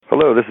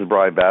Hello, this is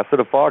Brian Bassett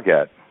of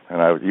Foghat,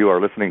 and you are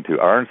listening to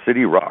Iron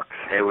City Rocks.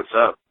 Hey, what's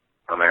up?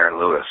 I'm Aaron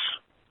Lewis,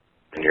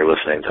 and you're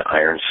listening to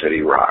Iron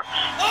City Rocks.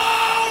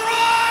 All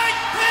right,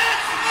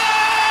 Pittsburgh!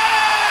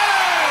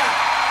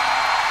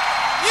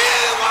 You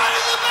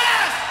wanted the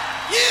best!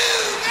 You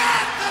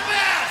got the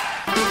best!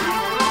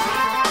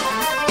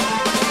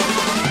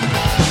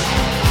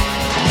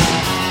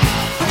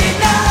 Ain't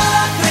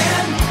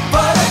nothing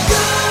but a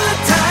good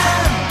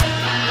time.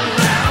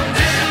 Round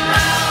and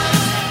round.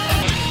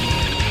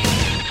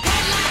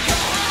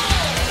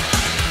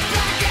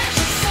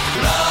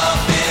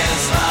 Love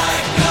is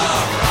like a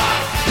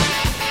rock.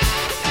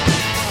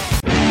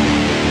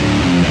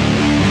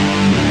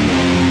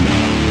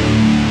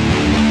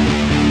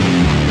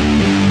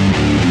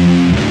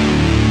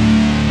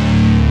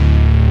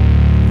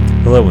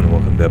 Hello and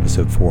welcome to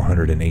episode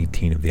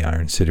 418 of the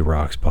Iron City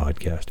Rocks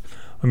podcast.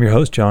 I'm your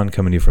host, John,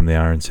 coming to you from the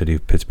Iron City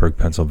of Pittsburgh,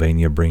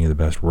 Pennsylvania, bringing you the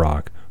best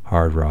rock,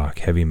 hard rock,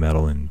 heavy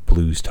metal, and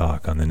blues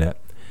talk on the net.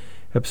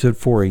 Episode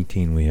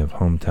 418, we have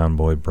hometown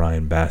boy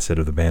Brian Bassett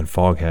of the band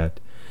Foghat.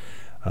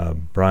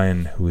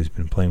 Brian, who has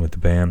been playing with the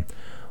band,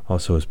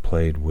 also has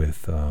played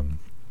with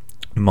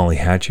Molly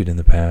Hatchet in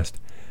the past,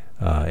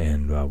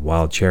 and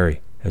Wild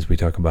Cherry, as we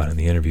talk about in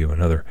the interview,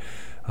 another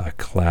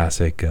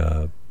classic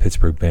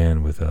Pittsburgh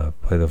band with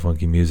play the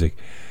funky music.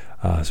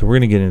 So we're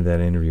going to get into that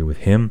interview with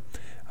him.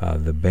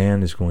 The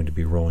band is going to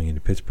be rolling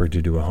into Pittsburgh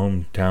to do a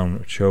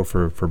hometown show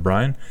for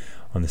Brian.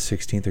 On the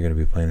 16th, they're going to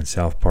be playing in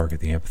South Park at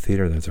the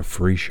Amphitheater. That's a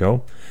free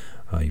show.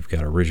 You've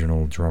got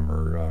original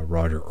drummer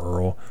Roger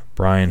Earl.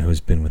 Brian, who's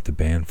been with the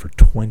band for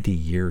 20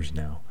 years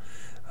now.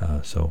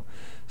 So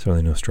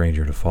certainly no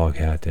stranger to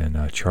Foghat,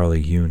 and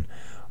Charlie Yoon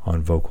on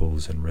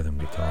vocals and rhythm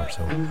guitar.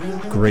 So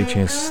great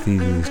chance to see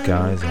these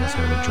guys. Also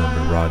joined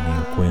by Rodney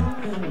O'Quinn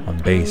on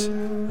bass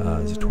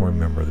as a touring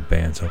member of the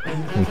band. So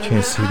we a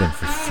chance to see them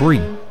for free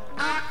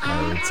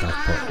in South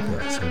Park.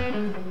 So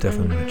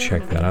definitely want to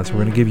check that out. So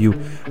we're going to give you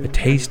a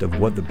taste of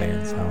what the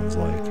band sounds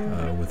like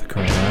with the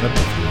current lineup,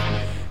 if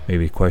you're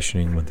maybe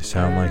questioning what they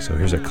sound like. So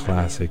here's a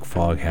classic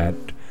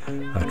Foghat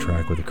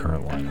track with the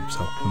current lineup.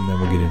 So and then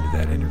we'll get into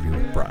that interview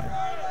with Brian.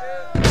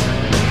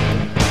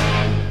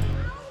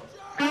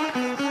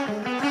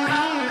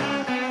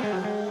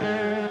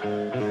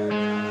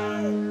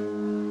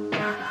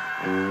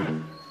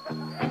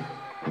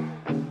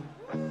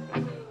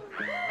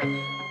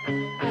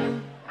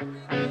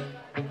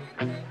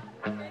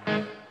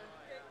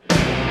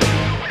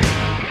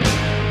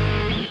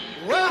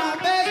 Well,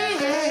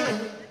 baby,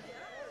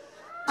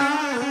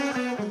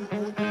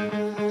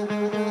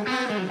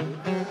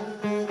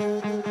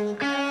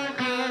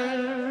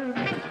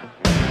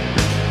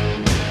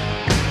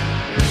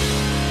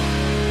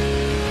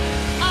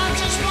 I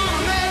just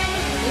wanna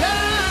make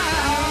love.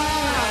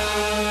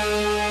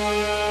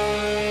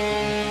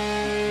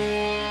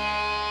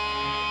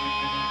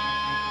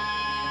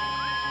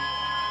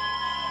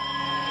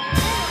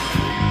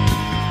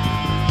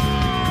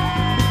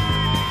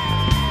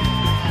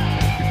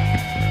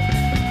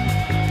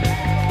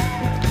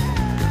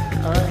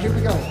 All right, here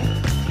we go.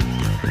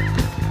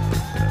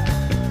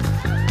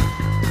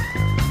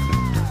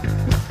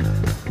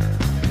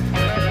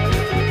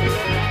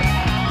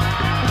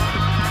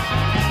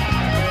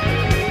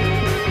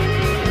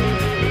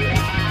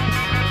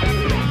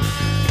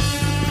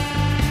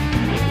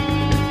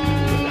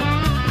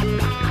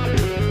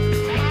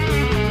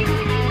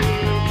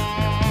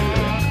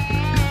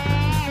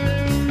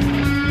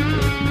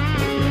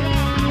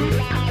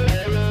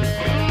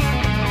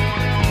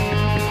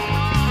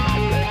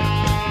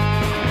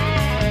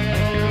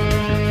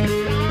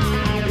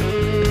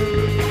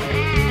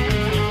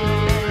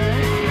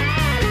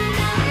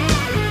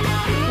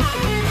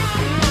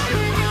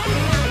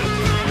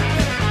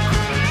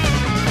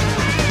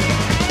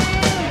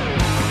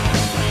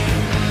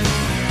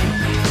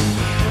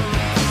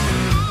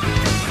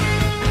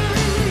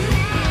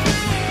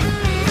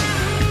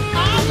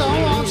 I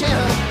don't want you to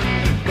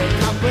break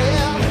my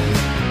breath.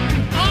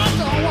 I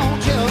don't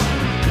want you to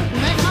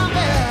make my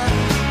bed.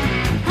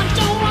 I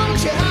don't want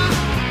you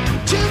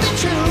to be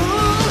true.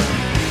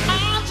 I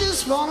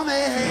just wanna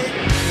make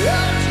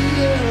love to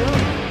you.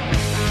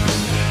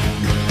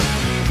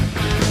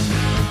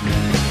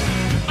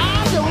 I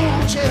don't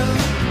want you to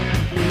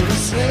be a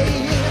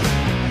slave.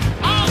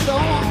 I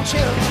don't want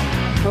you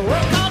to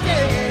work all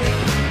day.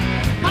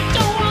 I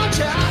don't want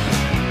you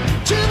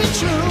to be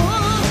true.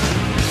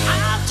 I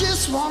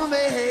just wanna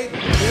make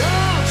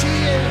love to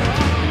you.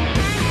 I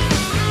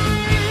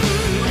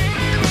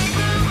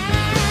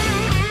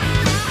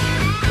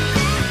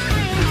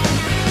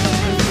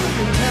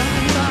can tell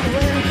by the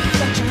way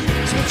that you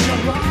switch your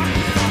rock.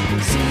 I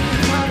can see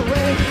by the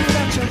way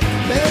that you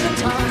baby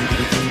talk.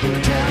 I can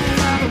tell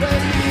by the way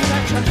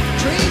that you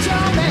treat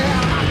your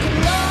man. I can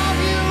love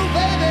you,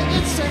 baby.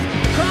 It's a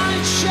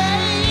crying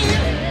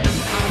shame.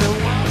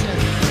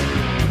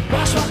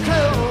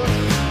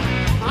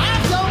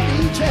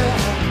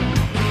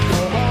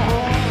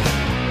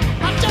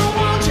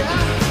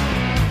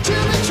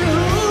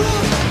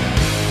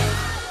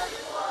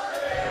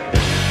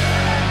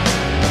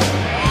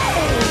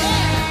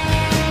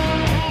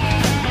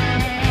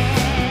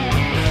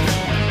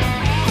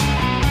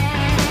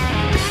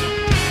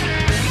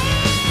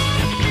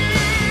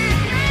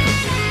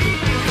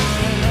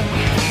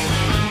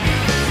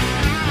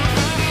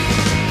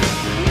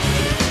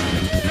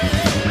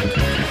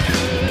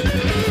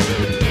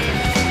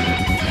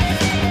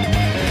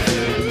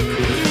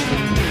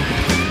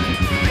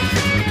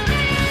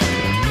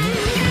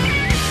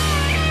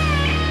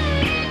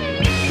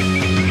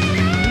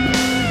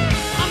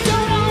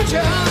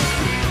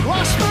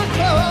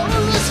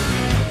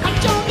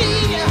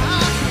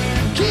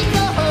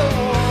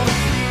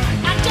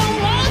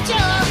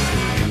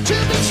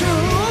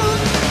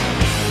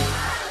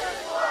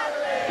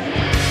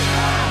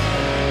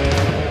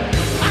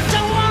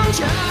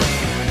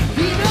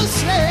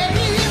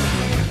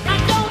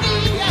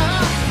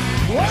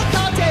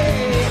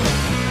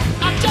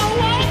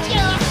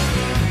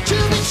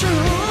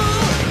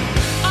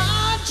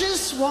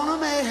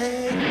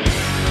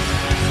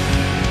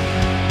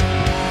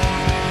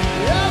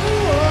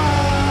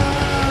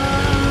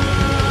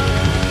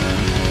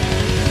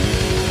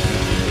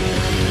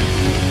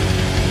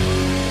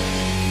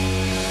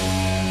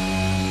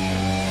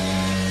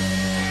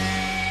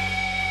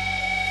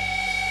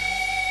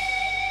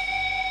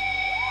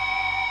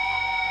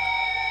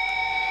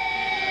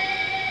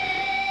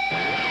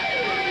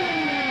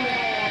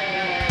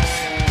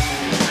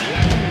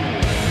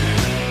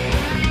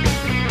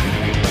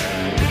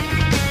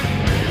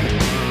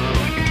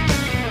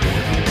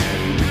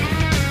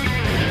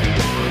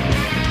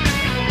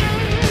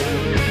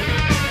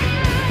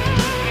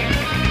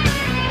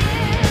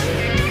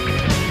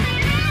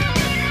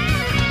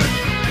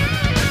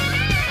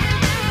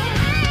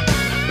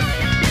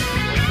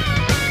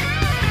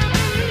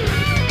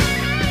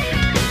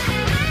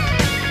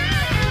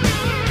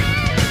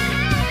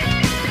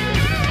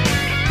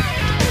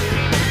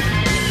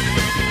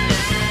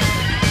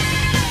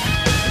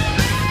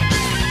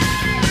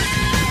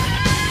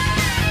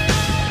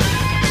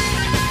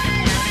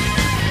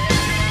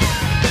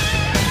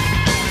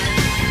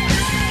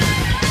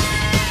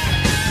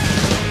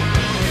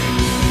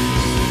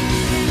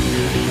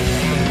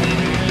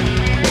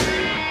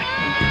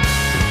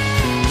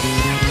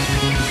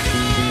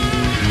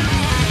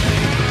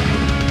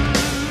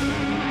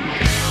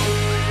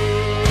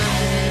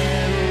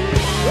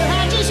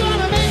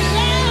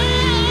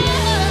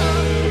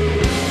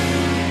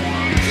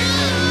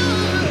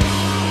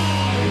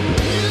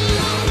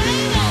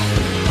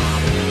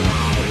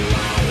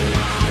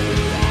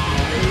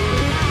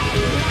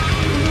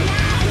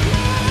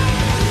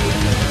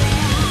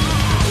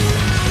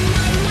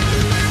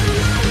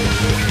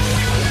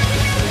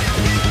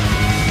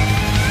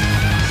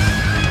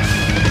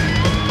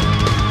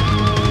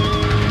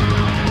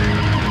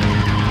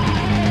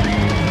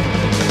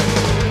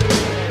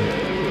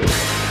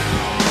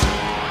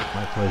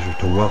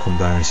 to welcome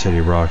to Iron City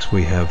Rocks.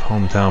 We have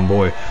hometown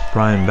boy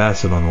Brian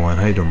Bassett on the line.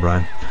 How you doing,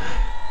 Brian?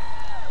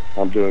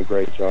 I'm doing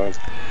great, John.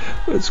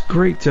 It's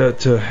great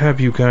to have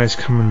you guys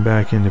coming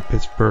back into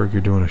Pittsburgh.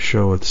 You're doing a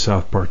show at the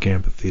South Park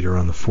Amphitheater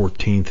on the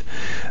 14th.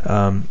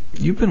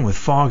 You've been with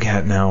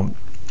Foghat now,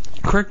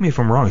 correct me if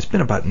I'm wrong, it's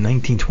been about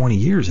 19, 20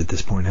 years at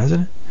this point,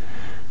 hasn't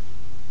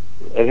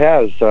it? It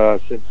has,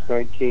 since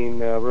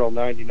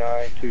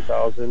 99,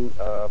 2000.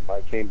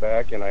 I came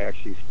back, and I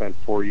actually spent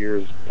 4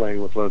 years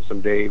playing with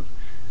Lonesome Dave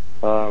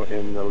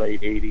in the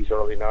late 80s,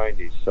 early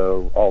 90s.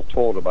 So all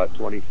told, about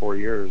 24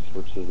 years,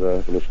 which is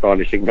an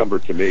astonishing number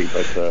to me,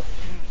 but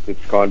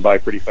it's gone by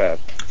pretty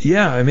fast.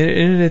 Yeah, I mean,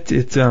 it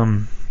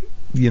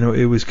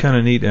it was kind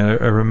of neat. I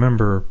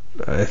remember,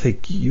 I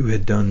think you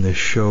had done this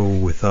show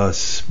with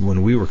us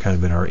when we were kind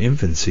of in our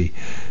infancy,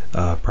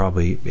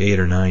 probably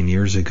 8 or 9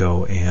 years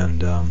ago,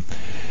 and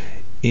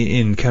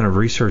in kind of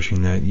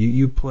researching that,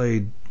 you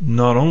played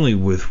not only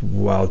with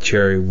Wild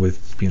Cherry,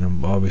 with,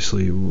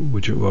 obviously,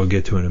 which I'll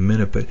get to in a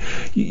minute, but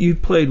you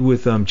played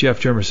with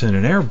Jeff Jemerson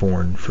and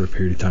Airborne for a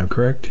period of time,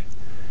 correct?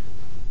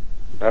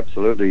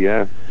 Absolutely,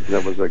 yeah.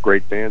 That was a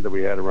great band that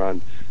we had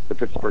around the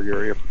Pittsburgh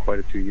area for quite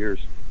a few years.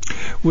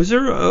 Was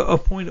there a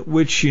point at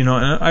which, and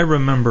I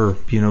remember,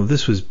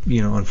 this was,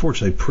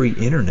 unfortunately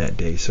pre-internet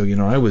days, so,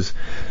 I was,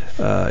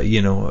 a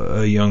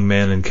young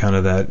man in kind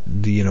of that,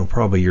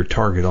 probably your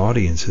target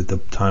audience at the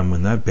time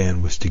when that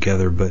band was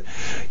together, but,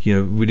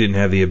 we didn't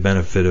have the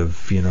benefit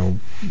of,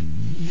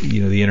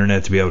 the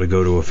internet to be able to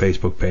go to a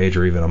Facebook page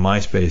or even a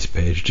MySpace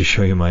page, to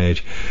show you my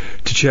age,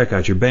 to check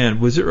out your band.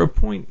 Was there a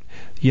point,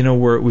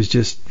 where it was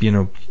just,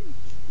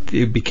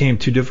 it became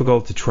too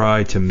difficult to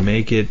try to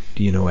make it,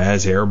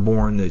 as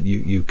Airborne, that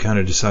you kind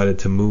of decided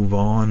to move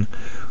on?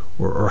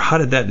 Or how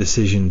did that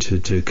decision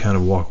to kind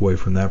of walk away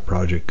from that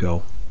project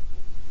go?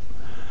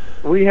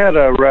 We had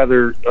a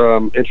rather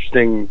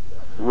interesting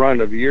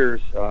run of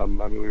years. We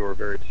were a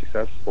very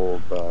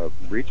successful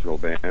regional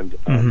band.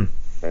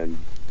 And,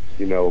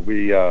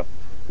 we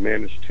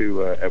managed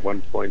to, at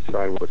one point,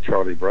 sign with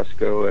Charlie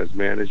Brusco as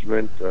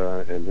management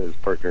and his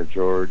partner,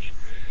 George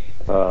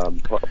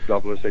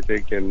Douglas, I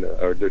think, and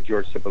the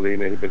George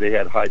Cipollina, but they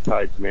had High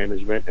Tides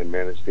management and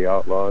managed the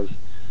Outlaws.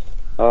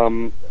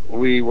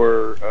 We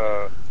were,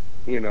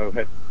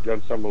 had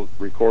done some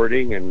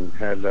recording and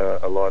had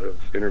a lot of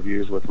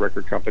interviews with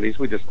record companies.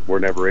 We just were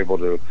never able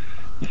to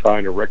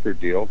sign a record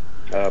deal.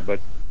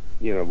 But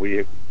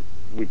we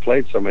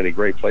played so many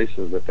great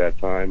places at that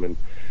time, and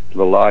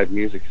the live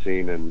music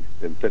scene in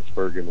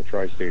Pittsburgh and the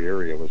tri-state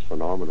area was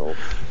phenomenal.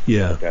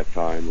 Yeah. At that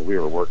time, we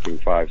were working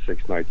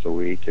 5-6 nights a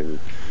week, and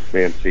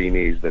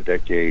Mancini's, The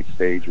Decade,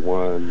 Stage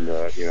One,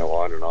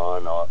 on and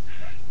on,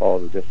 all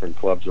the different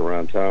clubs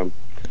around town,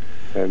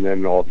 and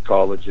then all the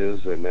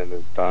colleges, and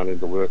then down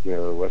into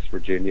West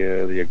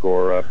Virginia, the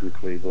Agora up in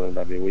Cleveland.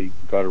 We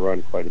got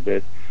around quite a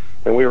bit,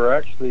 and we were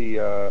actually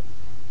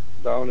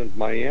down in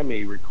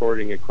Miami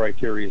recording at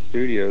Criteria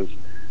Studios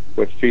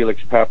with Felix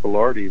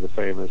Pappalardi, the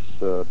famous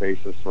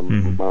bassist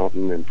from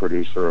Mountain and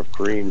producer of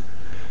Cream.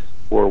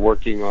 We're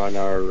working on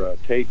our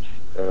tapes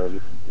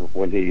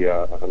when he,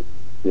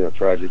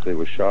 tragically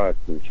was shot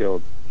and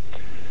killed.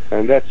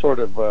 And that sort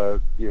of,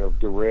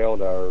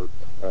 derailed our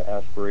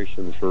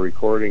aspirations for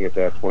recording at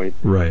that point.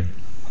 Right.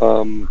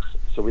 So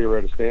we were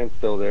at a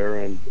standstill there,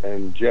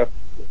 and Jeff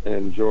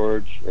and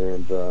George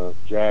and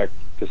Jack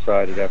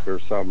decided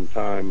after some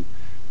time,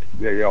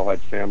 they all had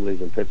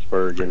families in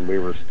Pittsburgh, and we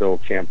were still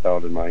camped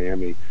out in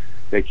Miami.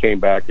 They came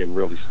back and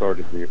really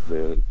started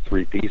the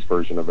three-piece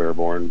version of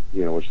Airborne,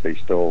 which they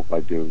still,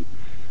 I do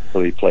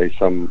really play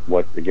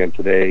somewhat again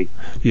today.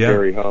 Yeah.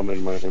 Gary Hum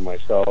and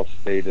myself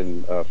stayed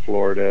in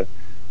Florida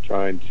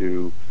trying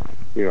to,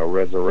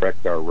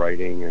 resurrect our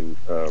writing and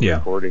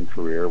recording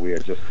career. We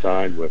had just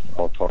signed with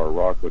Altar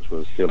Rock, which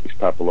was Felix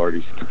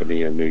Pappalardi's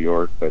company in New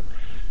York, but,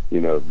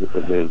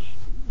 his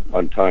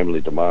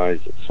untimely demise,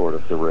 it sort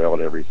of derailed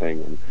everything,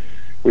 and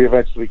we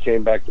eventually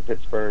came back to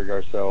Pittsburgh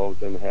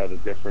ourselves and had a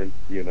different,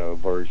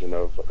 version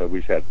of.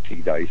 We've had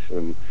T-Dice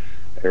and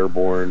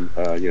Airborne.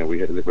 We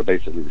were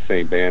basically the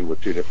same band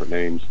with two different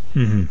names.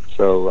 Mm-hmm.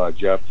 So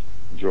Jeff,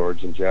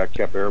 George, and Jack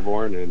kept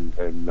Airborne,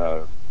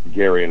 and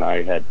Gary and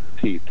I had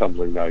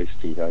Tumbling Dice,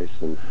 T-Dice,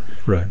 and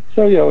right.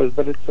 So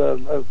but it's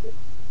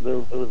there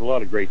was a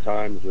lot of great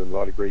times and a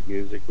lot of great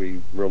music.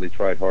 We really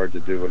tried hard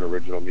to do an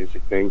original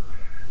music thing.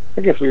 I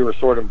guess we were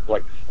sort of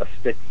like a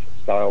Styx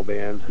style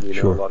band,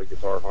 Sure. A lot of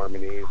guitar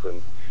harmonies and,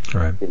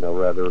 right.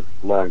 Rather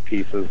long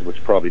pieces,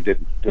 which probably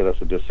did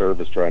us a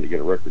disservice trying to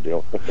get a record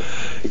deal.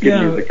 We could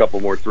use a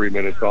couple more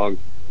 3-minute songs.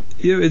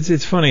 Yeah,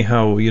 it's funny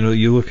how,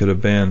 you look at a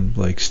band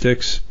like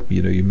Styx,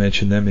 you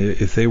mentioned them,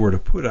 if they were to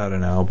put out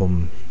an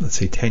album, let's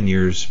say 10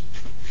 years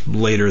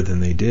later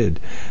than they did,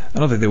 I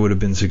don't think they would have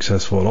been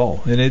successful at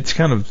all. And it's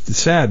kind of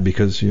sad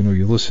because,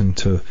 you listen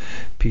to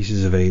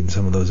Pieces of Eight and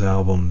some of those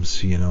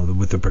albums,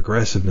 with the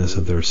progressiveness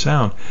of their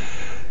sound,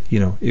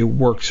 it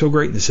worked so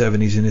great in the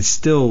 70s, and it's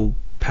still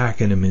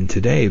packing them in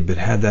today. But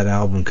had that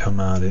album come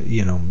out,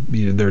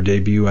 their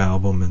debut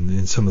album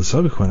and some of the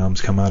subsequent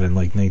albums come out in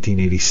like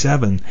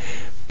 1987,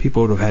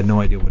 people would have had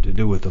no idea what to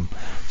do with them.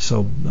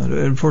 So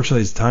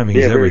unfortunately, timing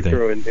is very everything.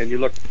 True. And you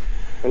look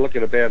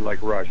at a band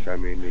like Rush. I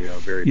mean,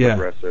 very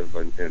progressive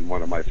and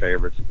one of my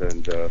favorites.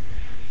 And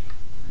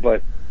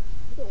but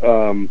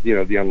it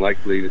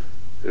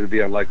would be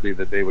unlikely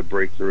that they would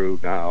break through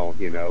now.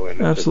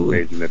 And it's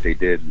amazing that they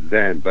did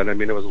then. But I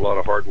mean, it was a lot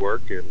of hard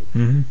work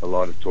and a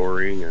lot of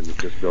touring and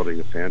just building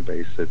a fan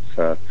base.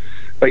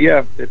 But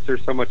yeah,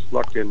 there's so much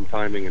luck and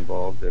timing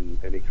involved in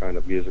any kind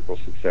of musical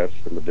success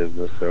in the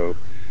business. So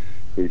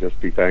you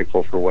just be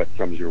thankful for what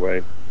comes your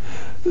way.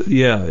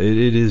 Yeah,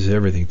 it is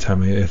everything.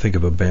 I think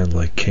of a band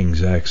like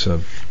King's X,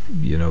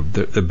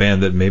 the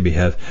band that maybe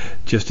had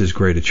just as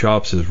great a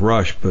chops as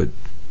Rush, but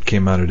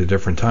came out at a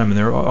different time. And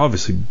they're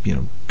obviously,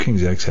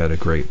 King's X had a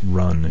great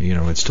run,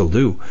 and still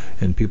do,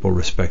 and people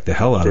respect the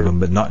hell out of them,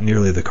 but not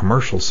nearly the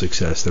commercial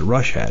success that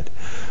Rush had.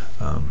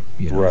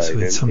 Right, so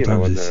and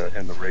sometimes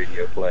and the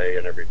radio play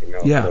and everything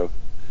else. Yeah.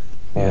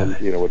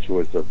 So, which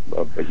was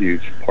a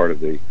huge part of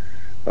the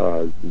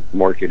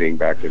marketing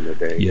back in the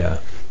day. Yeah.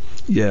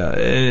 Yeah,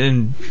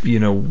 and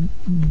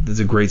there's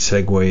a great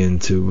segue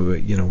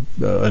into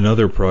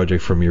another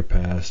project from your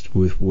past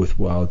with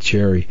Wild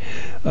Cherry,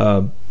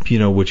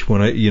 which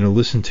when I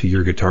listened to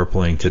your guitar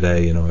playing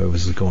today, I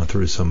was going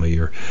through some of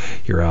your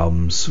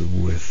albums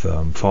with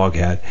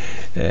Foghat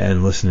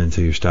and listening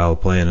to your style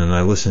of playing, and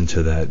I listened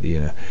to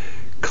that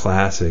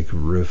classic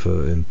riff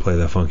and Play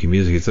That Funky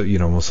Music. It's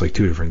almost like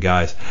two different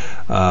guys.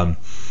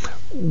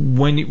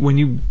 When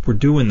you were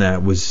doing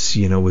that, was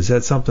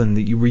that something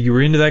that you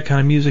were into that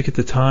kind of music at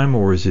the time,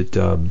 or is it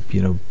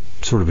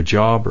sort of a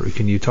job, or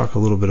can you talk a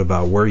little bit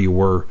about where you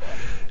were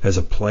as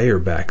a player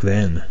back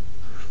then?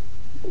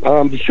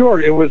 Sure.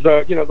 It was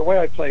the way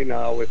I play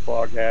now with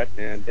Foghat,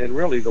 and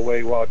really the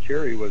way Wild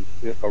Cherry was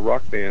a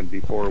rock band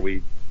before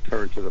we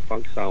turned to the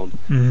funk sound,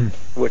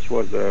 which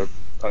was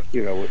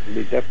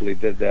we definitely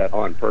did that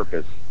on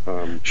purpose.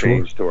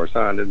 Change to our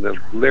sound, and the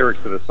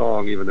lyrics of the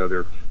song, even though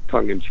they're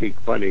tongue-in-cheek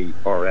funny,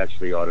 are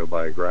actually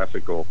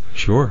autobiographical.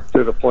 Sure.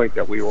 To the point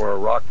that we were a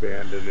rock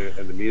band,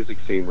 and the music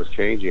scene was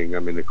changing. I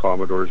mean, the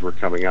Commodores were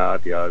coming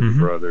out, the Ozzy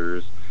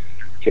Brothers,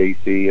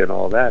 Casey, and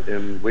all that,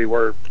 and we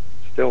were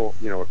still,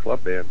 a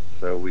club band.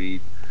 So we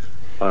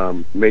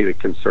made a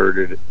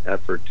concerted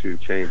effort to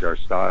change our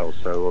style.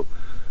 So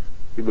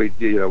we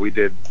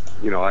did.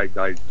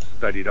 I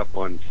studied up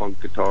on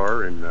funk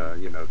guitar and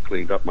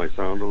cleaned up my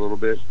sound a little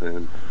bit,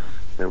 and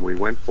we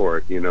went for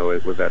it.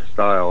 With that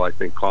style, I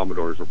think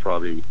Commodores were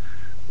probably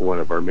one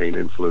of our main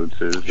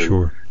influences. And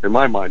sure. In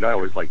my mind, I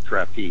always liked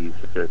Trapeze,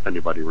 if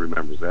anybody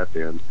remembers that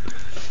band.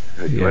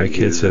 Yeah, I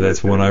can't say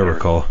that's one I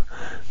recall.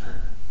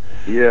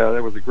 Yeah,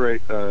 that was a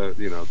great,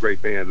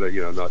 great band.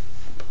 Not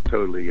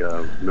totally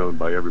known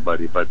by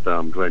everybody, but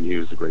Glenn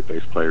Hughes, a great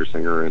bass player,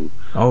 singer, and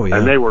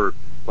and they were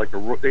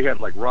they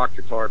had rock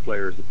guitar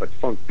players, but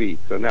funk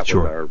beats, and that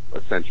was our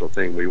essential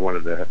thing. We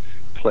wanted to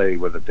play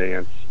with a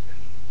dance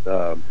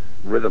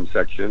rhythm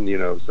section,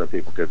 so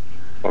people could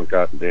funk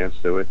out and dance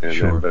to it,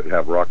 and then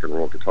have rock and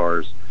roll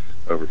guitars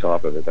over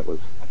top of it. That was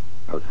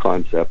our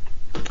concept.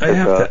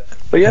 But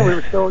we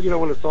were still,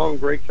 when a song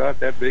breaks out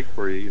that big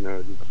for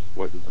you,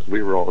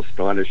 we were all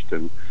astonished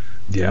and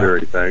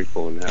very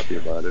thankful and happy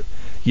about it.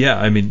 Yeah,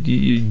 I mean,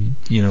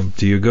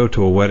 do you go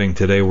to a wedding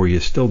today where you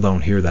still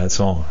don't hear that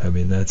song? I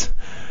mean, that's...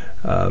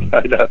 I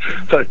know.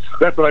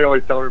 That's what I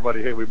always tell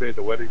everybody. Hey, we made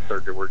the wedding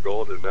circuit. We're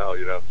golden now,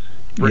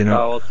 Brick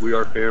House, We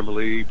Are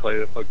Family, Play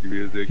That Funky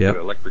Music,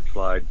 Electric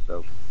Slide.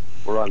 So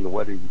we're on the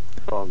wedding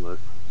song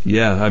list.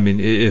 Yeah, I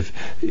mean, if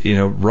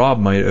Rob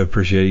might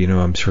appreciate,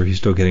 I'm sure he's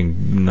still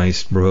getting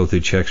nice royalty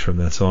checks from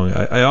that song.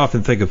 I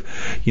often think of,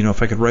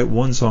 if I could write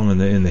one song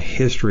in the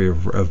history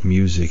of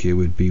music, it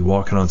would be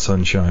 "Walking on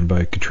Sunshine"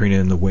 by Katrina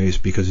and the Waves,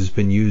 because it's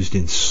been used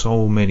in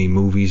so many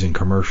movies and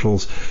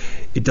commercials.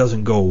 It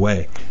doesn't go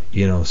away,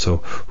 So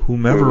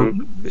whomever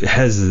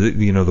has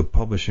the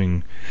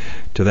publishing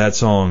to that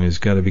song has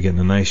got to be getting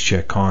a nice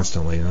check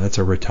constantly. And that's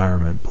a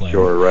retirement plan.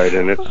 Sure, right,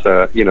 and it's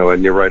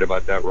and you're right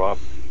about that, Rob.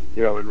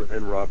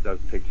 And Rob does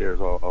take care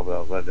of all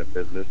that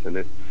business,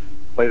 and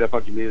Play That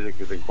Funky Music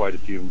is in quite a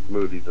few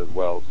movies as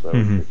well, so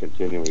it's a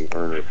continuing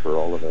earner for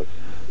all of us.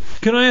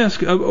 Can I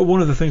ask,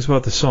 one of the things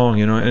about the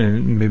song,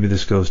 and maybe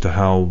this goes to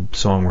how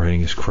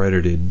songwriting is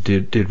credited,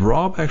 did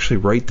Rob actually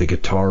write the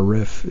guitar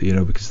riff?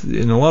 Because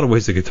in a lot of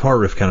ways the guitar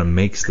riff kind of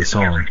makes the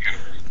song.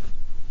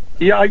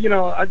 Yeah,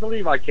 I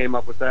believe I came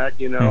up with that,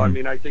 I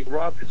mean, I think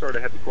Rob sort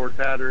of had the chord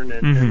pattern,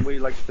 and we,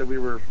 like I said, we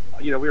were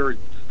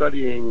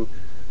studying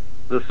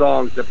the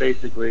songs that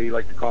basically,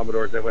 like the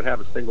Commodores, that would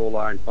have a single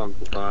line funk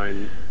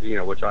line,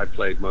 which I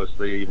played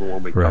mostly, even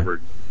when we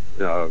covered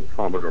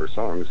Commodore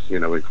songs,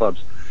 in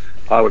clubs.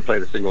 I would play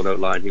the single note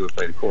line, he would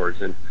play the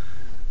chords, and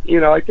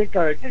I think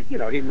I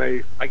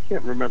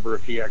can't remember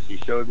if he actually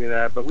showed me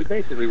that, but we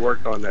basically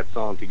worked on that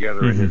song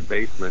together in his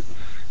basement,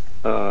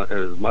 in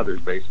his mother's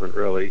basement,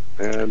 really,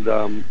 and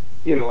and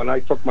I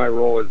took my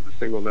role as the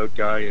single note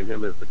guy and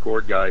him as the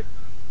chord guy,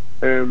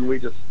 and we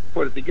just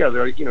put it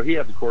together. He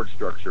had the chord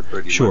structure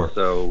pretty much,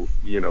 so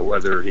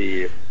whether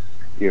he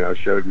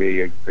showed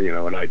me,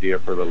 an idea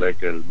for the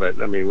lick,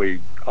 but I mean, we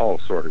all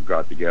sort of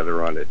got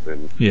together on it,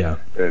 and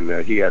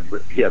he had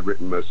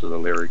written most of the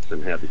lyrics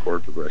and had the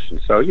chord progression.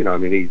 So, I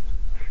mean,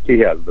 he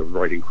has the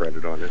writing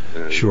credit on it.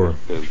 And, sure.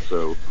 And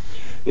so,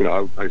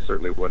 I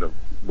certainly wouldn't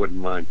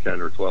mind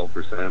 10 or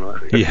 12%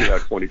 on it.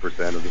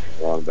 20% of the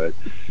song, but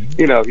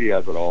he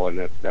has it all, and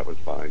that was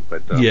fine.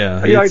 But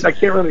I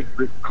can't really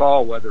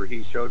recall whether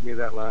he showed me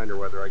that line or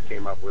whether I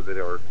came up with it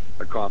or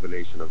a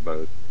combination of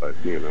both. But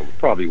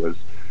probably was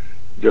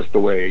just the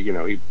way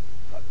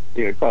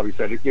he probably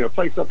said it.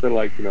 Play something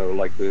like in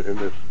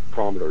this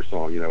Commodore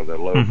song, the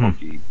low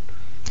funky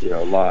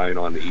line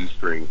on the E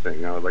string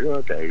thing. I was like,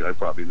 okay, I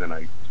probably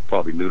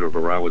noodled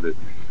around with it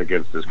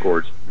against his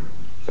chords.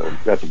 So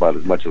that's about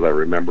as much as I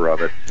remember of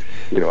it,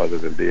 other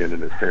than being in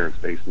his parents'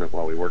 basement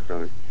while we worked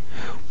on it.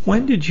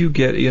 When did you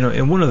get,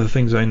 and one of the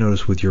things I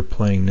noticed with your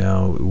playing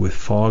now with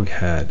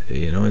Foghat,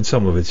 and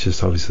some of it's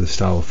just obviously the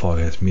style of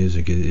Foghat's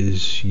music,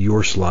 is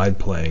your slide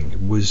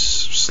playing. Was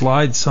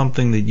slide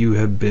something that you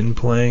have been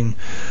playing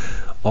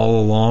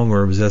all along,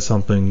 or was that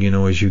something,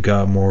 as you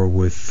got more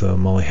with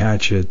Molly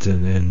Hatchet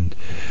and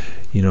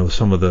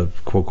some of the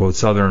quote-unquote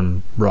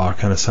southern rock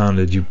kind of sound,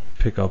 did you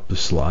pick up the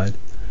slide?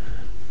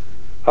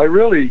 I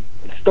really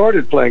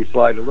started playing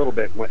slide a little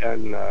bit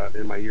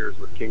in my years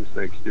with King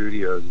Snake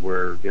Studios,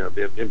 where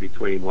in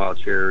between Wild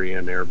Cherry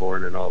and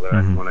Airborne and all that.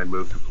 When I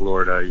moved to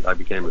Florida, I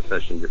became a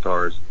session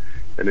guitarist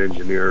and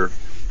engineer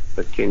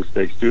at King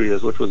Snake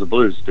Studios, which was a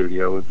blues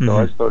studio. And so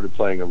I started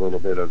playing a little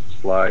bit of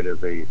slide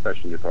as a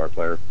session guitar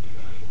player.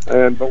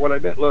 But when I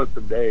met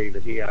Lonesome Dave,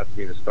 that he asked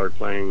me to start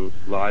playing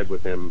live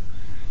with him,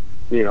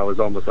 it was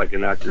almost like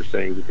an actor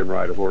saying he can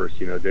ride a horse.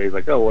 Dave's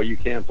like, oh, well, you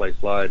can play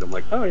slide. I'm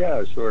like, oh,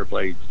 yeah, sure,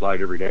 play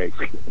slide every day.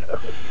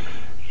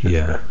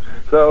 Yeah.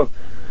 So,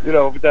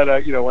 but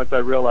then, once I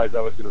realized I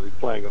was going to be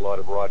playing a lot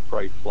of Rod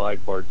Price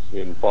slide parts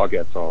in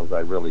Foghat songs, I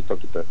really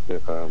took it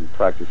to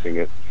practicing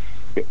it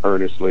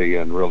earnestly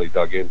and really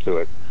dug into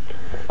it.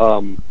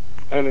 And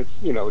it's,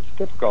 it's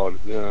difficult.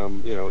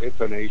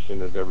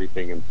 Intonation is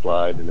everything in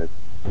slide, and it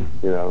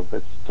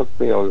took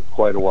me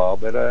quite a while.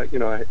 But,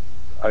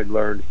 I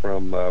learned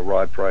from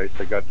Rod Price.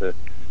 I got to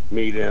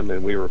meet him,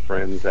 and we were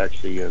friends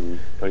actually in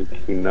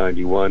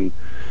 1991.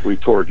 We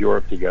toured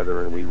Europe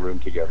together, and we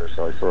roomed together,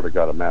 so I sort of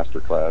got a master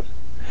class.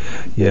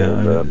 Yeah,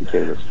 and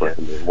became his friend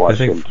and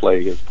watched him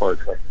play his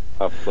parts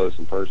up close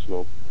and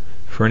personal.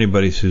 For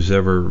anybody who's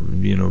ever,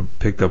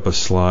 picked up a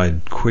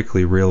slide,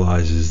 quickly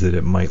realizes that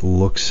it might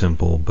look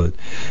simple, but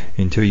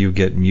until you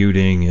get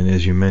muting and,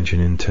 as you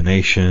mentioned,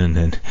 intonation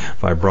and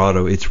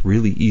vibrato, it's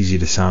really easy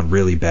to sound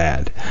really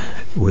bad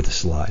with a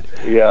slide.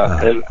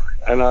 Yeah,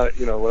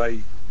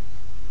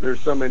 there's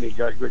so many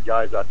good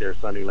guys out there,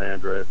 Sonny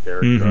Landreth,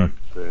 Eric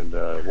Trucks,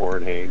 and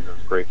Warren Haynes,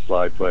 a great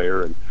slide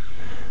player, and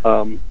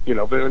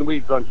but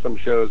we've done some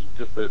shows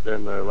just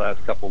in the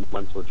last couple of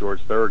months with George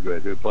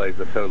Thorogood, who plays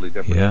a totally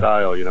different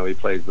style. He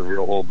plays the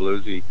real old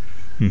bluesy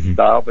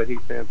style, but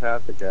he's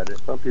fantastic at it.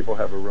 Some people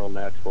have a real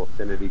natural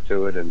affinity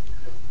to it and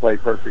play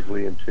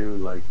perfectly in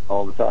tune, like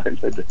all the time.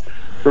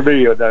 For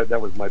me,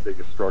 that was my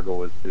biggest struggle,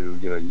 was to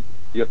you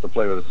have to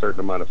play with a certain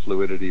amount of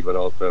fluidity, but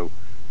also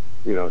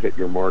hit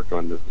your mark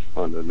on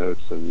the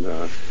notes.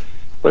 And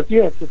but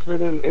yeah, it's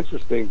been an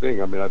interesting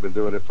thing. I mean, I've been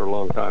doing it for a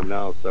long time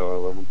now,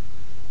 so.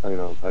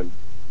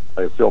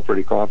 I feel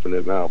pretty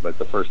confident now, but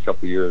the first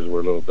couple of years were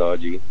a little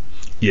dodgy.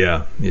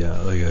 Yeah.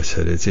 Like I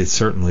said, it's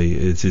certainly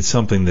it's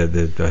something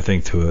that I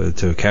think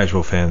to a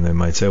casual fan, they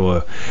might say,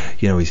 well,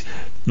 he's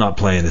not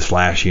playing as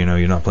flashy.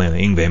 You're not playing the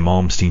Yngwie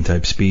Malmsteen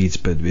type speeds,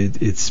 but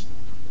it's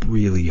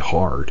really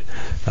hard.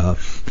 And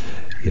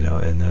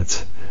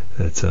that's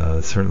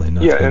certainly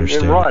not. Yeah, and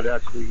Rod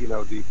actually,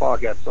 the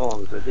Foghat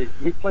songs,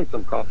 he played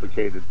some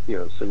complicated,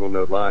 single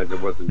note lines.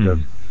 It wasn't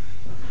just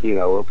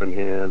open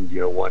hand,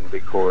 one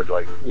big chord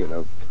like,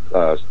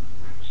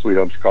 Sweet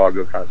Home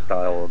Chicago kind of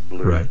style of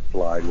blues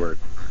slide where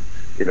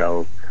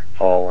it's,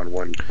 all on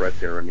one fret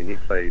there. I mean, he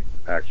played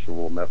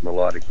actual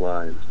melodic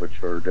lines,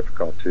 which are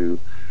difficult to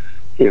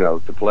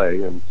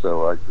play. And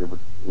so it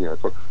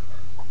took,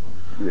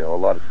 a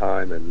lot of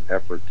time and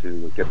effort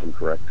to get them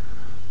correct.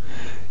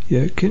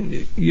 Yeah.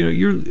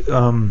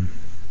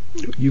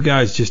 You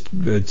guys just,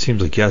 it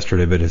seems like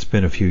yesterday, but it's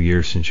been a few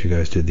years since you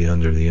guys did the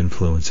Under the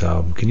Influence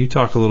album. Can you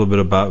talk a little bit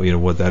about,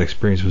 what that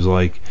experience was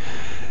like,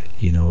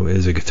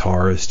 as a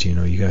guitarist?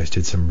 You guys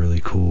did some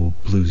really cool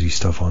bluesy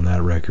stuff on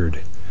that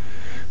record.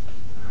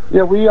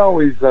 Yeah, we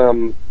always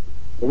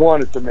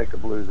wanted to make a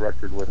blues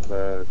record with,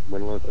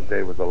 when Lonesome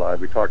Dave was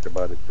alive. We talked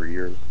about it for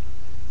years.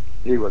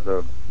 He was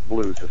a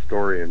blues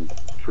historian,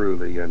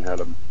 truly, and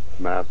had a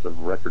massive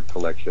record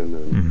collection,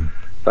 and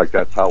in fact,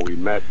 that's how we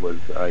met. Was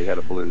I had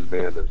a blues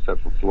band in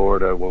Central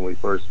Florida when we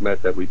first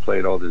met, that we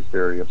played all this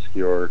very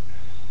obscure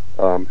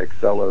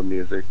Excello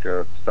music,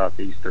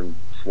 southeastern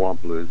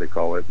swamp blues, they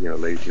call it,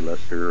 Lazy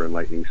Lester and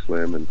Lightning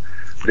Slim, and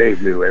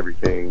Dave knew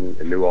everything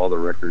and knew all the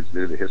records,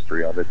 knew the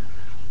history of it.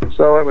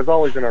 So it was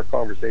always in our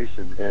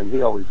conversation, and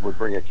he always would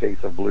bring a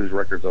case of blues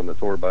records on the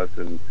tour bus,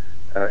 and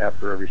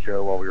after every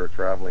show while we were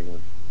traveling, it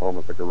was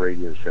almost like a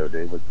radio show.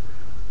 Dave would,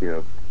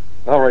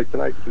 all right,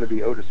 tonight's going to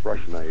be Otis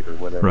Rush night or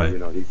whatever. Right. You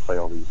know, he'd play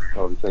all these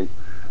things.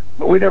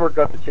 But we never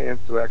got the chance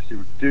to actually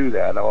do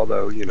that,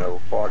 although, you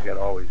know, Foghat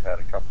always had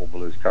a couple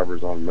blues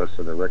covers on most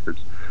of their records.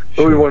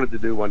 But we wanted to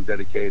do one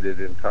dedicated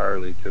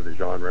entirely to the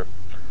genre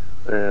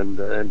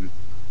and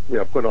you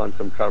know, put on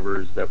some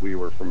covers that we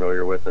were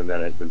familiar with and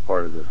that had been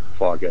part of the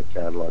Foghat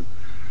catalog,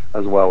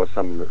 as well as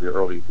some of the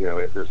early, you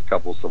know, there's a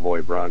couple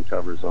Savoy Brown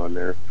covers on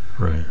there.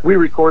 Right. We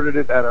recorded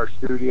it at our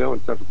studio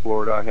in Central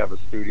Florida. I have a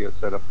studio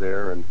set up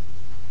there, and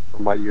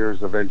for my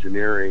years of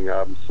engineering,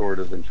 I'm sort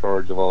of in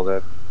charge of all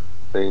those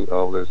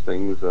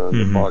things, the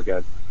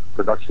Foghat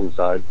production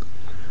side.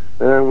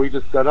 And we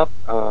just set up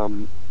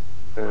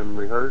and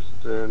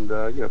rehearsed and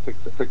you know,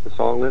 picked the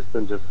song list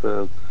and just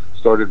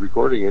started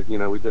recording it. You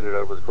know, we did it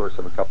over the course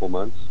of a couple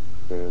months,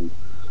 and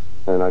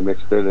I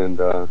mixed it, and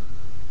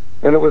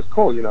it was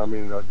cool. You know, I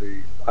mean,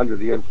 the Under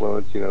the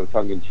Influence, you know,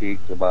 tongue in cheek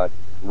about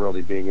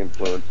really being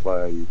influenced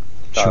by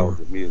styles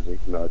of music,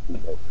 not, you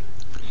know,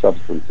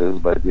 substances,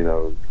 but, you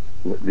know,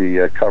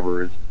 the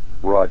cover is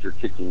Roger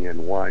kicking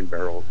in wine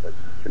barrels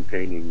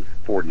containing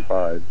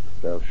 45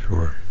 stuff.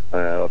 Sure.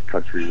 Of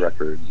country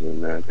records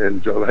and that.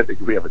 And Joe, I think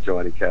we have a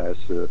Johnny Cash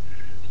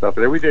stuff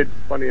there. We did,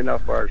 funny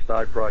enough, our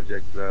side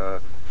project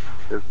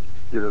is,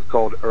 you know, it's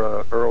called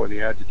Earl and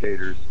the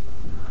Agitators,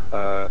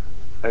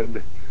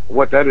 and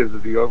what that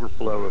is the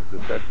overflow of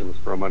the sessions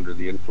from Under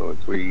the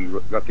Influence. We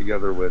got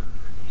together with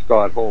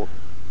Scott Holt,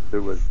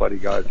 who was Buddy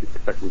Guy's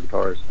second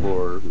guitarist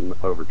for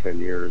over 10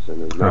 years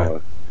and is now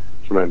a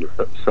tremendous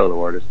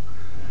solo artist.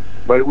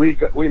 But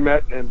we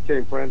met and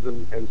became friends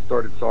and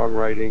started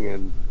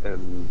songwriting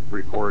and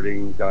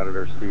recording down at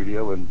our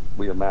studio, and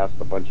we amassed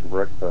a bunch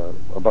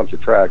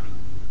of tracks,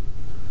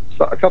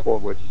 so a couple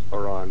of which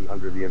are on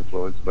Under the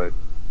Influence, but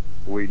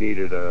we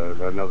needed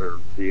another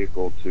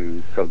vehicle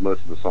because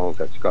most of the songs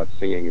had Scott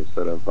singing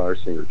instead of our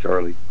singer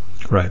Charlie.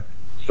 Right.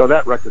 So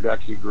that record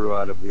actually grew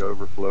out of the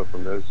overflow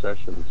from those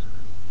sessions,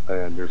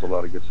 and there's a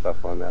lot of good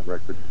stuff on that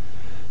record.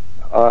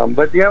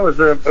 But yeah, it was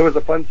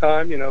a fun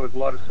time. You know, it was a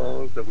lot of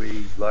songs that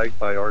we liked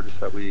by artists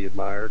that we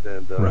admired,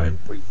 and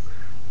we,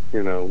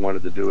 you know,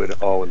 wanted to do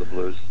it all in the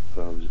blues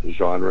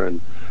genre,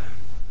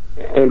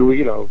 and we,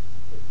 you know,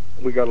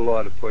 we got a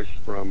lot of push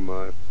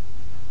from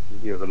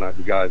you know,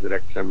 the guys at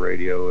XM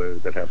Radio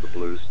that have the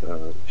blues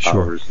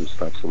hours and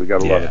stuff. So we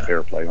got a lot of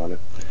airplay on it.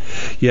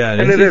 Yeah,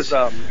 and it is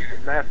the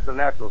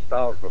natural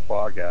style for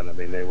Foghat. I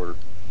mean, they were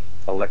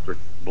electric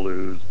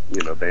blues,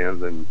 you know,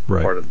 bands and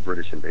part of the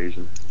British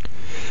invasion.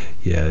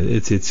 Yeah,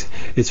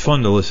 it's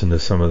fun to listen to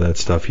some of that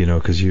stuff, you know,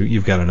 because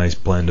you've got a nice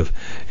blend of,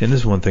 and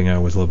this is one thing I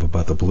always love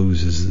about the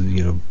blues is,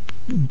 you know,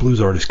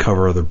 blues artists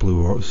cover other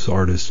blues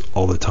artists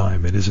all the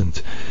time. It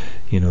isn't,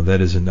 you know,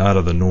 that isn't out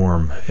of the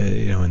norm,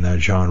 you know, in that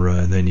genre.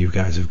 And then you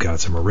guys have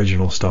got some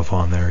original stuff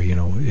on there, you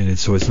know, and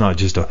so it's not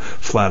just a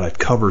flat out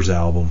covers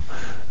album,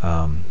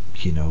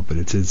 you know, but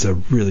it's a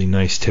really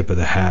nice tip of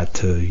the hat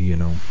to, you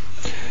know,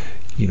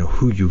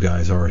 who you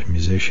guys are as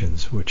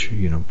musicians, which,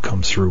 you know,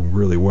 comes through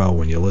really well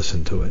when you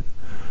listen to it.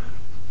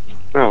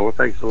 Oh, well,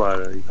 thanks a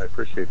lot. I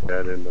appreciate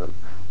that, and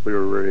we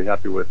were really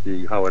happy with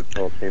how it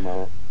all came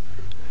out.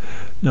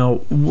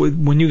 Now,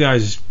 when you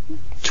guys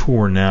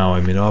tour now,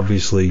 I mean,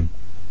 obviously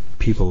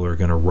people are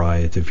going to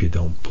riot if you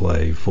don't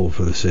play Fool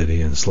for the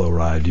City and Slow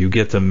Ride. Do you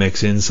get to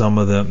mix in some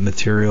of that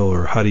material,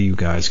 or how do you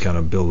guys kind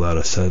of build out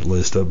a set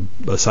list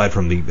aside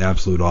from the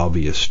absolute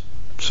obvious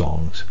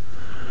songs?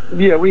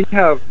 Yeah, we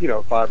have, you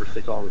know, 5 or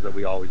 6 songs that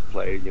we always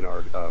play. You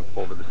know,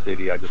 Fool for the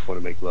City, I Just Want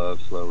to Make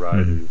Love, Slow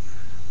Ride, and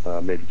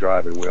maybe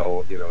Driving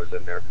Wheel, you know, is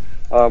in there.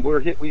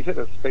 We've hit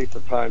a space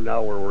of time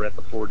now where we're at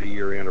the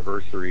 40-year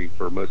anniversary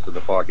for most of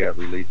the Foghat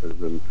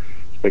releases, and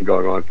it's been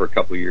going on for a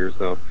couple of years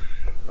now.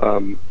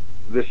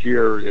 This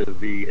year is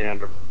the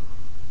end of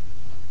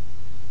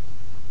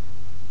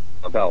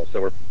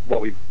so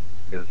what we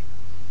is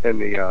in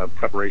the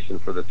preparation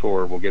for the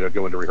tour, we'll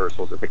go into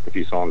rehearsals and pick a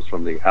few songs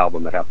from the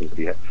album that happens to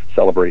be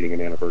celebrating an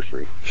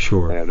anniversary.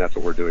 Sure. And that's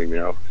what we're doing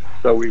now.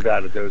 So we've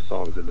added those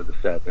songs into the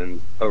set, and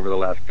over the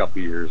last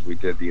couple of years, we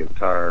did the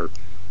entire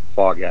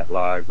Foghat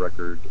Live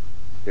record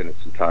in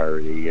its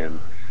entirety, and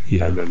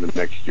then the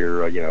next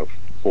year, you know,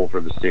 Fool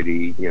for the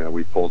City, you know,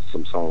 we pulled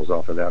some songs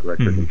off of that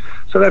record.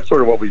 So that's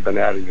sort of what we've been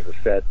adding to the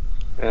set,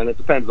 and it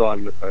depends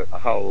on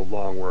how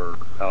long we're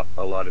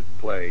allotted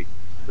to play,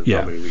 and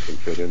how many we can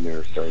fit in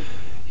there. So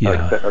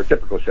our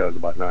typical show is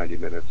about 90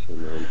 minutes,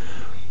 and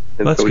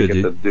so we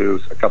get to do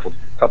a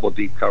couple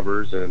deep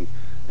covers, and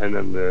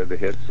then the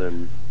hits,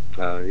 and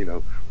you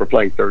know, we're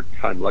playing Third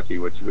Time Lucky,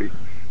 which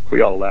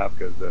we all laugh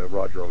because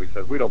Roger always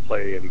says we don't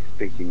play any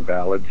stinking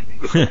ballads.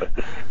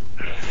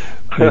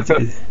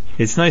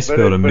 It's nice to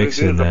be able to mix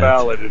in that. It is a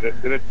ballad,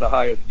 and it's the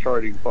highest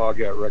charting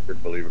Foghat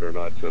record, believe it or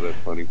not. So that's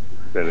funny.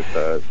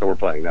 So we're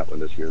playing that one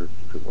this year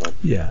as well.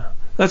 Yeah,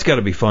 that's got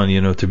to be fun,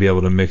 you know, to be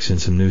able to mix in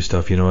some new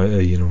stuff. You know,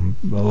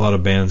 a lot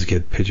of bands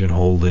get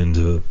pigeonholed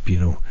into,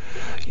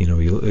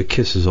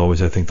 Kiss is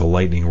always, I think, the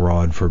lightning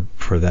rod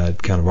for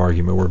that kind of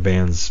argument, where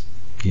bands,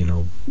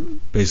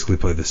 basically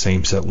play the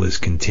same set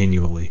list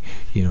continually,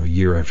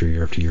 year after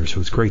year after year. So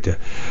it's great to,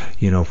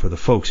 for the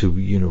folks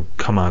who,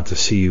 come out to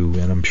see you,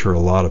 and I'm sure a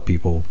lot of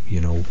people,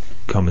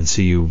 come and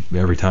see you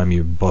every time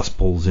your bus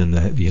pulls in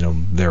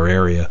their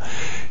area,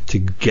 to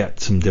get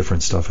some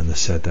different stuff in the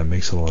set. That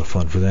makes it a lot of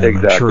fun for them.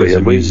 Exactly. I'm sure as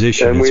a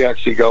musician. And we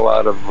actually go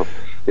out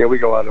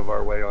of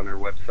our way on our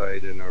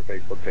website and our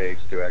Facebook page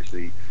to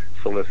actually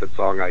solicit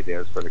song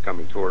ideas for the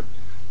coming tour.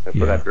 And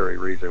for that very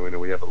reason,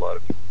 we have a lot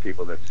of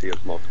people that see us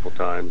multiple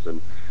times,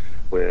 and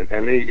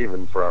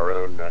even for our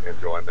own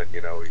enjoyment,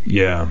 we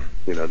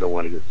don't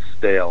want to get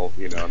stale.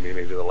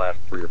 Maybe the last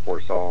 3 or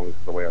 4 songs,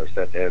 the way our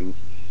set ends,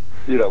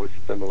 it's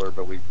similar,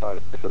 but we try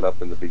to fix it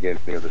up in the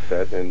beginning of the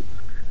set, and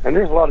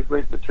there's a lot of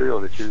great material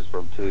to choose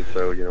from too.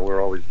 So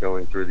we're always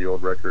going through the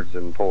old records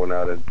and pulling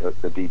out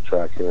the deep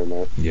tracks here and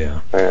there.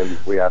 Yeah. And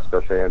we ask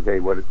our fans,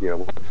 hey, what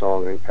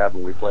song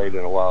haven't we played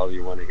in a while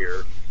you want to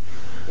hear?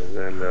 And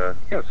then,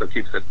 so it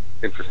keeps it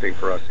interesting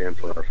for us and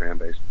for our fan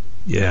base.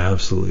 Yeah,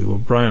 absolutely. Well,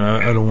 Brian,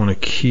 I don't want to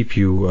keep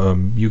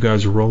you. You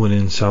guys are rolling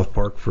in South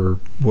Park for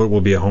what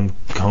will be a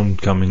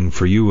homecoming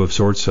for you of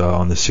sorts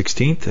on the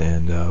 16th,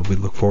 and we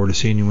look forward to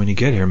seeing you when you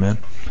get here, man.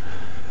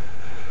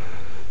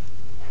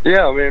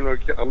 Yeah,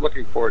 I'm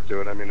looking forward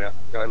to it.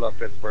 I love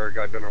Pittsburgh.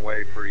 I've been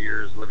away for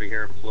years living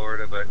here in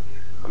Florida, but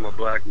I'm a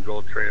black and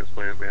gold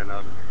transplant, man.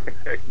 I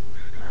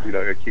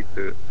keep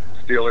the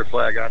Steeler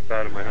flag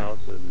outside of my house,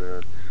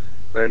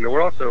 and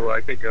we're also, I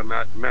think,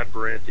 Matt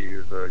Ferranti,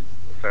 who's a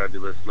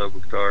fabulous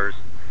local guitarist,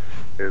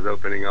 is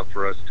opening up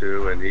for us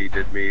too, and he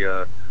did me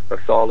a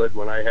solid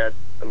when I had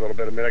a little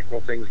bit of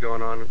medical things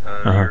going on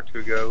a year or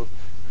two ago.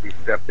 He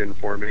stepped in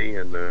for me,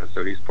 and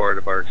so he's part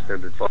of our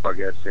extended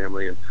Foghat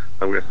family, and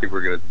we're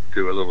going to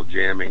do a little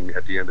jamming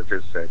at the end of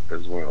his set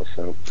as well.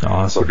 So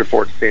awesome. Looking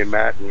forward to seeing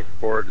Matt, and looking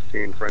forward to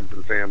seeing friends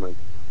and family.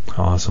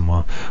 Awesome.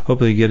 Well,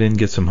 hopefully you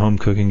get some home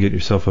cooking, get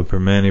yourself a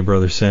Permane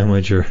Brothers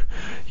sandwich, or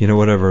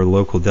whatever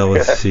local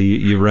delicacy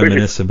you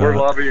reminisce about. We're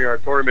lobbying our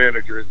tour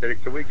manager.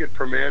 Can we get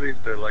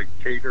Permane's to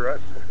cater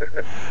us?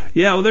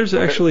 Yeah, well, there's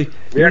actually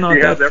we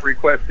have that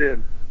request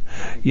in.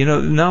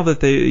 Now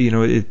that they,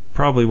 it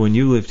probably when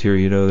you lived here,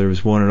 there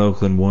was one in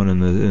Oakland, one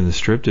in the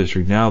Strip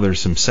District. Now there's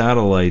some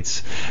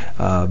satellites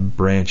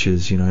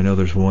branches. I know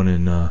there's one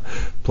in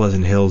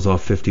Pleasant Hills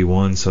off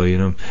 51.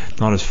 So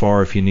not as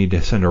far if you need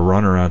to send a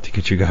runner out to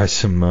get you guys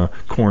some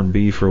corned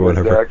beef or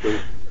whatever. Exactly.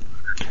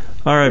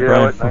 All right,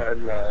 Brian.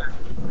 I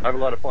have a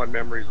lot of fond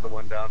memories of the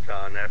one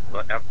downtown.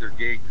 After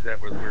gigs,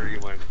 that was where you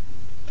went.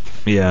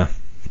 Yeah.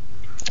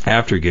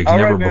 After gigs, all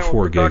never right, man,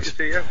 before gigs. Talk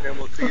to you, and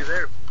we'll see you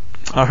there.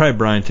 All right,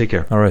 Brian, take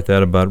care. All right,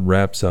 that about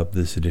wraps up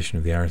this edition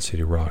of the Iron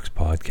City Rocks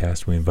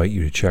podcast. We invite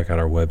you to check out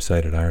our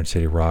website at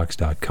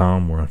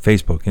IronCityRocks.com. We're on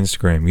Facebook,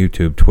 Instagram,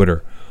 YouTube,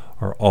 Twitter,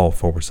 are all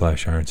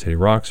 /Iron City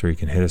Rocks, or you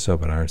can hit us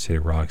up at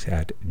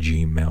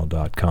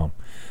IronCityRocks@gmail.com.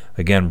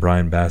 Again,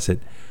 Brian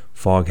Bassett,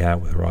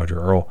 Foghat with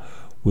Roger Earl,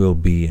 will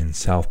be in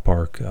South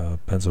Park,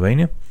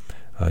 Pennsylvania,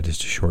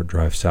 just a short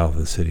drive south of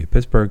the city of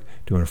Pittsburgh,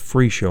 doing a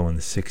free show on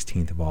the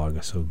 16th of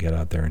August. So get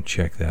out there and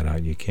check that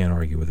out. You can't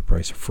argue with the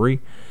price of free.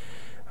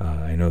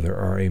 I know there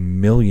are a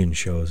million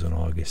shows on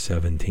August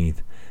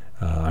 17th.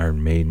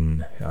 Iron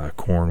Maiden,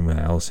 Korn with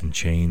Alice in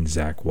Chains,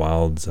 Zakk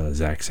Wylde's,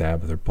 Zach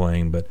Sabbath are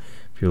playing. But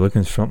if you're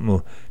looking for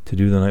something to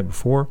do the night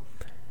before,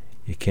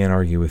 you can't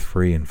argue with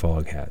free and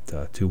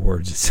Foghat. 2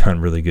 words that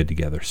sound really good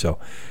together. So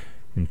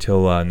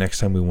until next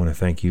time, we want to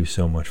thank you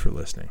so much for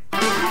listening.